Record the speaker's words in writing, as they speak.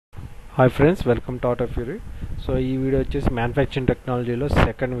Hi friends, welcome to Auto Fury. So ఈ video వచ్చేసి manufacturing టెక్నాలజీలో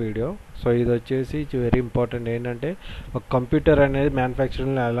సెకండ్ వీడియో. సో ఇది వచ్చేసి వెరీ ఇంపార్టెంట్. ఏంటంటే ఒక కంప్యూటర్ అనేది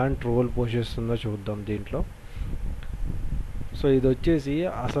మ్యానుఫ్యాక్చరింగ్లో ఎలాంటి రోల్ పోషిస్తుందో చూద్దాం దీంట్లో. సో ఇది వచ్చేసి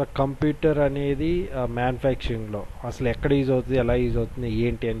అసలు కంప్యూటర్ అనేది మ్యానుఫ్యాక్చరింగ్లో అసలు ఎక్కడ యూజ్ అవుతుంది, ఎలా యూజ్ అవుతుంది,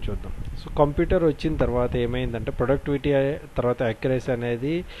 ఏంటి అని చూద్దాం. సో కంప్యూటర్ వచ్చిన తర్వాత ఏమైందంటే ప్రొడక్టివిటీ తర్వాత యాక్యురసీ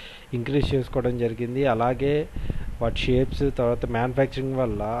అనేది ఇంక్రీజ్ చేసుకోవడం జరిగింది. అలాగే వాటి షేప్స్ తర్వాత మ్యానుఫ్యాక్చరింగ్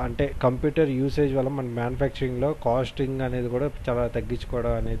వల్ల అంటే కంప్యూటర్ యూసేజ్ వల్ల మన మ్యానుఫ్యాక్చరింగ్లో కాస్టింగ్ అనేది కూడా చాలా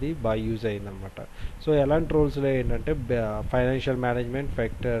తగ్గించుకోవడం అనేది బాగా యూజ్ అయిందనమాట. సో ఎలాంటి రోల్స్లో ఏంటంటే financial management,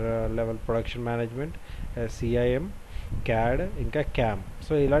 factor level production management, CIM, CAD ఇంకా CAM.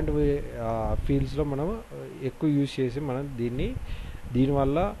 సో ఇలాంటివి ఫీల్డ్స్లో మనం ఎక్కువ యూజ్ చేసి మనం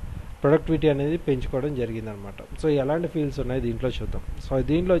దీనివల్ల ప్రొడక్టివిటీ అనేది పెంచుకోవడం జరిగిందనమాట. సో ఎలాంటి ఫీల్డ్స్ ఉన్నాయి దీంట్లో చూద్దాం. సో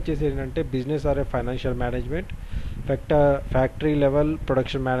దీంట్లో వచ్చేసి ఏంటంటే business or financial management, factory level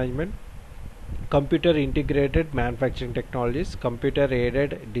production management, computer integrated manufacturing technologies, computer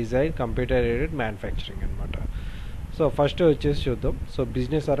aided design, computer aided manufacturing అనమాట. సో ఫస్ట్ వచ్చేసి చూద్దాం. So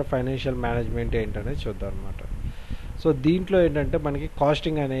business or financial management ఏంటనేది చూద్దాం అనమాట. సో దీంట్లో ఏంటంటే మనకి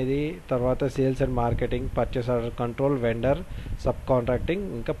కాస్టింగ్ అనేది, తర్వాత sales and marketing, purchase order control, vendor, sub contracting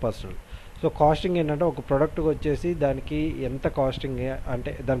ఇంకా పర్సనల్. సో కాస్టింగ్ ఏంటంటే ఒక ప్రోడక్ట్కి వచ్చేసి దానికి ఎంత కాస్టింగ్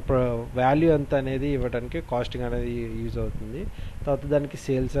అంటే దాని వాల్యూ ఎంత అనేది ఇవ్వడానికి కాస్టింగ్ అనేది యూజ్ అవుతుంది. తర్వాత దానికి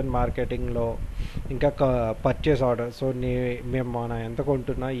సేల్స్ అండ్ మార్కెటింగ్లో ఇంకా పర్చేస్ ఆర్డర్, సో మేము మనం ఎంత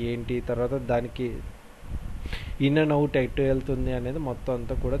కొంటున్నా ఏంటి, తర్వాత దానికి ఇన్ అండ్ అవుట్ ఎటు వెళ్తుంది అనేది మొత్తం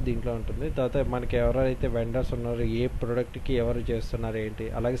అంతా కూడా దీంట్లో ఉంటుంది. తర్వాత మనకి ఎవరైతే వెండర్స్ ఉన్నారో ఏ ప్రోడక్ట్కి ఎవరు చేస్తున్నారు ఏంటి,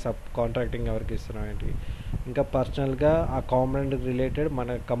 అలాగే సబ్ కాంట్రాక్టింగ్ ఎవరికి ఇస్తున్నారు ఏంటి, ఇంకా పర్సనల్గా ఆ కాంపోనెంట్కి రిలేటెడ్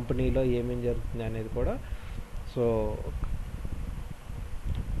మన కంపెనీలో ఏమేమి జరుగుతుంది అనేది కూడా సో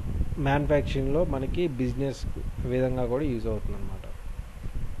మ్యానుఫ్యాక్చరింగ్లో మనకి బిజినెస్ విధంగా కూడా యూజ్ అవుతుంది అనమాట.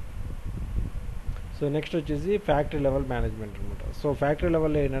 సో నెక్స్ట్ వచ్చేసి ఫ్యాక్టరీ లెవెల్ మేనేజ్మెంట్ అనమాట. సో ఫ్యాక్టరీ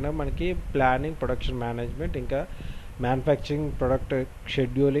లెవెల్లో ఏంటంటే మనకి ప్లానింగ్, ప్రొడక్షన్ మేనేజ్మెంట్, ఇంకా మ్యానుఫ్యాక్చరింగ్ ప్రొడక్ట్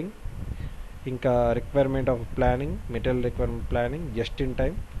షెడ్యూలింగ్, ఇంకా requirement of planning, material requirement planning, just in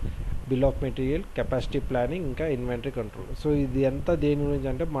time, bill of material, capacity planning, ఇంకా ఇన్వెంటరీ కంట్రోల్. సో ఇది అంతా దేని గురించి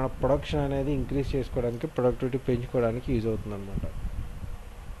అంటే మన ప్రొడక్షన్ అనేది ఇంక్రీజ్ చేసుకోవడానికి, ప్రొడక్టివిటీ పెంచుకోవడానికి యూజ్ అవుతుంది అనమాట.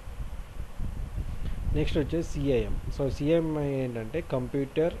 నెక్స్ట్ వచ్చేసి CIM. సో CIM ఏంటంటే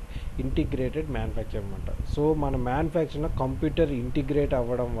కంప్యూటర్ ఇంటిగ్రేటెడ్ మ్యానుఫ్యాక్చరింగ్ అనమాట. సో మన మ్యానుఫ్యాక్చరింగ్లో కంప్యూటర్ ఇంటిగ్రేట్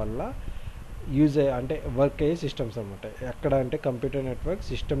అవ్వడం వల్ల యూజ్ అంటే వర్క్ అయ్యే సిస్టమ్స్ అనమాట. ఎక్కడ అంటే computer network,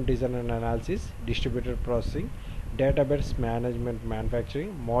 system design and analysis, distributed processing, database management,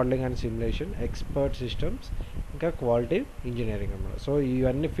 manufacturing, modelling and simulation, expert systems, ఇంకా క్వాలిటీ ఇంజనీరింగ్ అనమాట. సో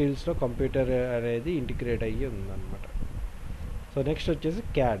ఇవన్నీ ఫీల్డ్స్లో కంప్యూటర్ అనేది ఇంటిగ్రేట్ అయ్యి ఉందన్నమాట. సో నెక్స్ట్ వచ్చేసి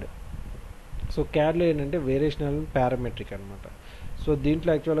CAD. సో CADలో ఏంటంటే వేరియేషనల్ పారామెట్రిక్ అనమాట. సో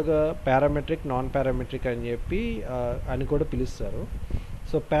దీంట్లో యాక్చువల్గా పారామెట్రిక్, నాన్ పారామెట్రిక్ అని చెప్పి అని కూడా పిలుస్తారు.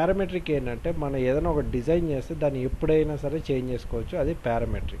 సో పారామెట్రిక్ ఏంటంటే మనం ఏదైనా ఒక డిజైన్ చేస్తే దాన్ని ఎప్పుడైనా సరే చేంజ్ చేసుకోవచ్చు, అది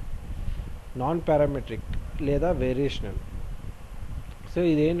పారామెట్రిక్. నాన్ పారామెట్రిక్ లేదా వేరియేషనల్. సో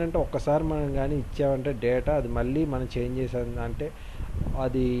ఇదేంటంటే ఒక్కసారి మనం కానీ ఇచ్చామంటే డేటా అది మళ్ళీ మనం చేంజ్ చేసాం అంటే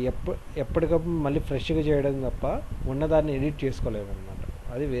అది ఎప్పటికప్పుడు మళ్ళీ ఫ్రెష్గా చేయడం తప్ప ఉన్నదాన్ని ఎడిట్ చేసుకోలేము అనమాట.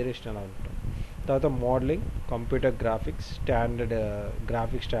 అది వేరియేషనల్ అనమాట. తర్వాత modelling, computer graphics,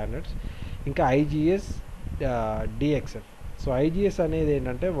 graphic standards, ఇంకా IGS, DXF. సో IGS అనేది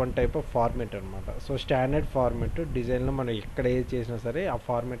ఏంటంటే వన్ టైప్ ఆఫ్ ఫార్మేట్ అనమాట. సో స్టాండర్డ్ ఫార్మేట్, డిజైన్లో మనం ఎక్కడ ఏది చేసినా సరే ఆ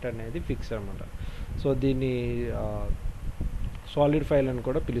ఫార్మేట్ అనేది ఫిక్స్ అనమాట. సో దీన్ని సాలిడ్ ఫైల్ అని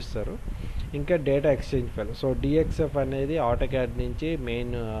కూడా పిలుస్తారు. ఇంకా data exchange file. So DXF అనేది AutoCAD నుంచి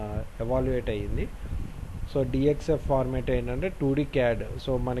మెయిన్ ఎవాల్యుయేట్ అయ్యింది. సో DXF ఫార్మేట్ ఏంటంటే 2D CAD.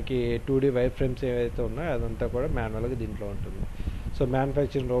 సో మనకి 2D వైర్ ఫ్రేమ్స్ ఏవైతే ఉన్నాయో అదంతా కూడా మాన్యువల్గా దీంట్లో ఉంటుంది. So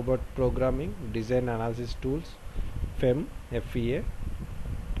manufacturing robot programming, design analysis tools, FEA,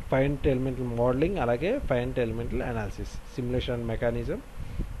 finite elemental modelling, అలాగే finite elemental analysis, simulation mechanism,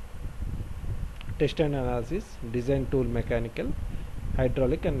 test and analysis, design tool mechanical,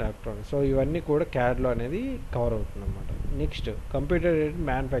 hydraulic and electronic. So ఇవన్నీ కూడా CADలో అనేది కవర్ అవుతుంది అనమాట. Next computer aided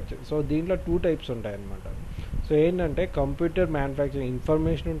manufacturing. So దీంట్లో 2 types ఉంటాయన్నమాట. So ఏంటంటే computer manufacturing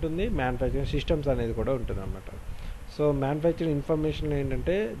information ఉంటుంది, మ్యానుఫ్యాక్చరింగ్ సిస్టమ్స్ అనేది కూడా ఉంటుంది అనమాట. సో మ్యానుఫ్యాక్చరింగ్ ఇన్ఫర్మేషన్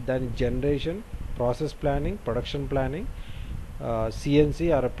ఏంటంటే దాని generation, process planning, production planning, CNC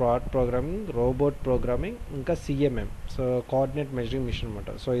are Pratt programming, robot programming, ఇంకా CMM. So coordinate measuring machine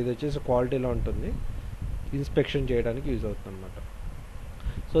అనమాట. సో ఇది వచ్చేసి క్వాలిటీలో ఉంటుంది, ఇన్స్పెక్షన్ చేయడానికి యూజ్ అవుతుంది అనమాట.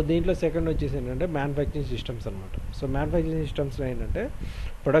 సో దీంట్లో సెకండ్ వచ్చేసి ఏంటంటే మ్యానుఫ్యాక్చరింగ్ సిస్టమ్స్ అనమాట. సో మ్యానుఫ్యాక్చరింగ్ సిస్టమ్స్లో ఏంటంటే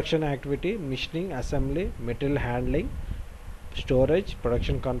production activity, machining, assembly, material handling, storage,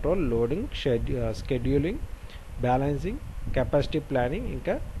 production control, loading, scheduling, balancing, capacity planning,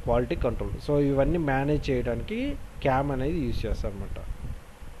 ఇంకా క్వాలిటీ కంట్రోల్. సో ఇవన్నీ మేనేజ్ చేయడానికి క్యామ్ అనేది యూజ్ చేస్తారు అనమాట.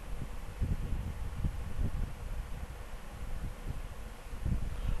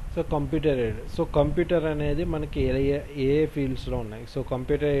 So computer aided. So computer అనేది మనకి ఏ ఫీల్డ్స్లో ఉన్నాయి. So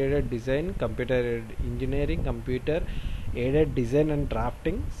computer aided design, computer aided engineering, computer aided design and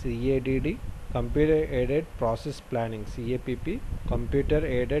drafting CADD, computer aided process planning CAPP, computer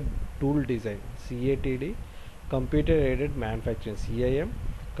aided tool design CATD, computer aided manufacturing CIM,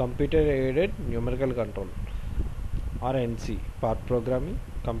 computer aided numerical control NC part programming,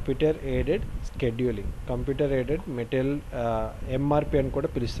 computer aided scheduling, computer aided MRP అని కూడా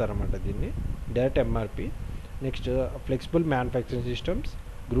పిలుస్తారన్నమాట దీన్ని, direct MRP. Next flexible manufacturing systems,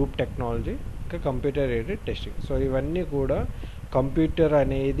 group technology, ఇంకా computer aided testing. So ఇవన్నీ కూడా computer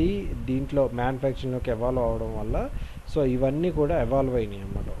అనేది దీంట్లో మ్యానుఫ్యాక్చరింగ్లోకి evolve అవ్వడం వల్ల సో ఇవన్నీ కూడా ఎవాల్వ్ అయినాయి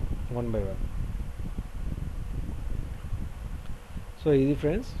అన్నమాట, 1 by 1. సో ఇది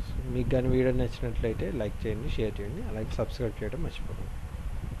ఫ్రెండ్స్, మీకు కానీ వీడియో నచ్చినట్లయితే లైక్ చేయండి, షేర్ చేయండి, అలాగే సబ్స్క్రైబ్ చేయడం మర్చిపోకండి.